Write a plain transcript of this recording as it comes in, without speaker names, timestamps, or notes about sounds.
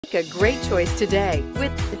Make a great choice today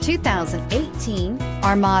with the 2018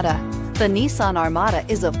 Armada. The Nissan Armada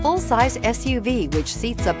is a full-size SUV which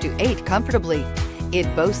seats up to 8 comfortably.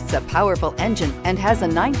 It boasts a powerful engine and has a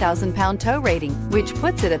 9,000-pound tow rating, which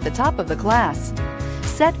puts it at the top of the class.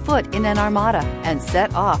 Set foot in an Armada and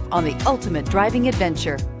set off on the ultimate driving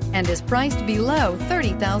adventure and is priced below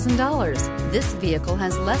 $30,000. This vehicle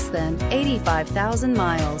has less than 85,000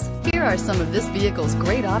 miles. Here are some of this vehicle's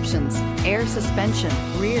great options: air suspension,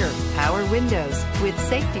 rear, power windows with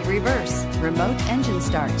safety reverse, remote engine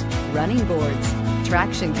start, running boards,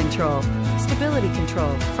 traction control, stability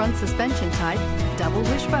control, front suspension type, double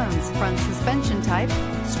wishbones, front suspension type,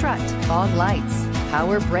 strut, fog lights,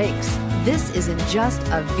 power brakes. This isn't just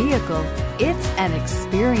a vehicle, it's an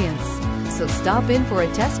experience. So stop in for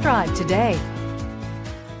a test drive today.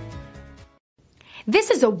 This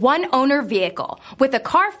is a one-owner vehicle with a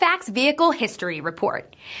Carfax Vehicle History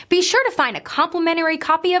Report. Be sure to find a complimentary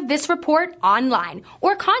copy of this report online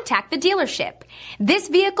or contact the dealership. This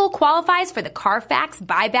vehicle qualifies for the Carfax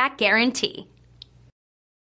Buyback Guarantee.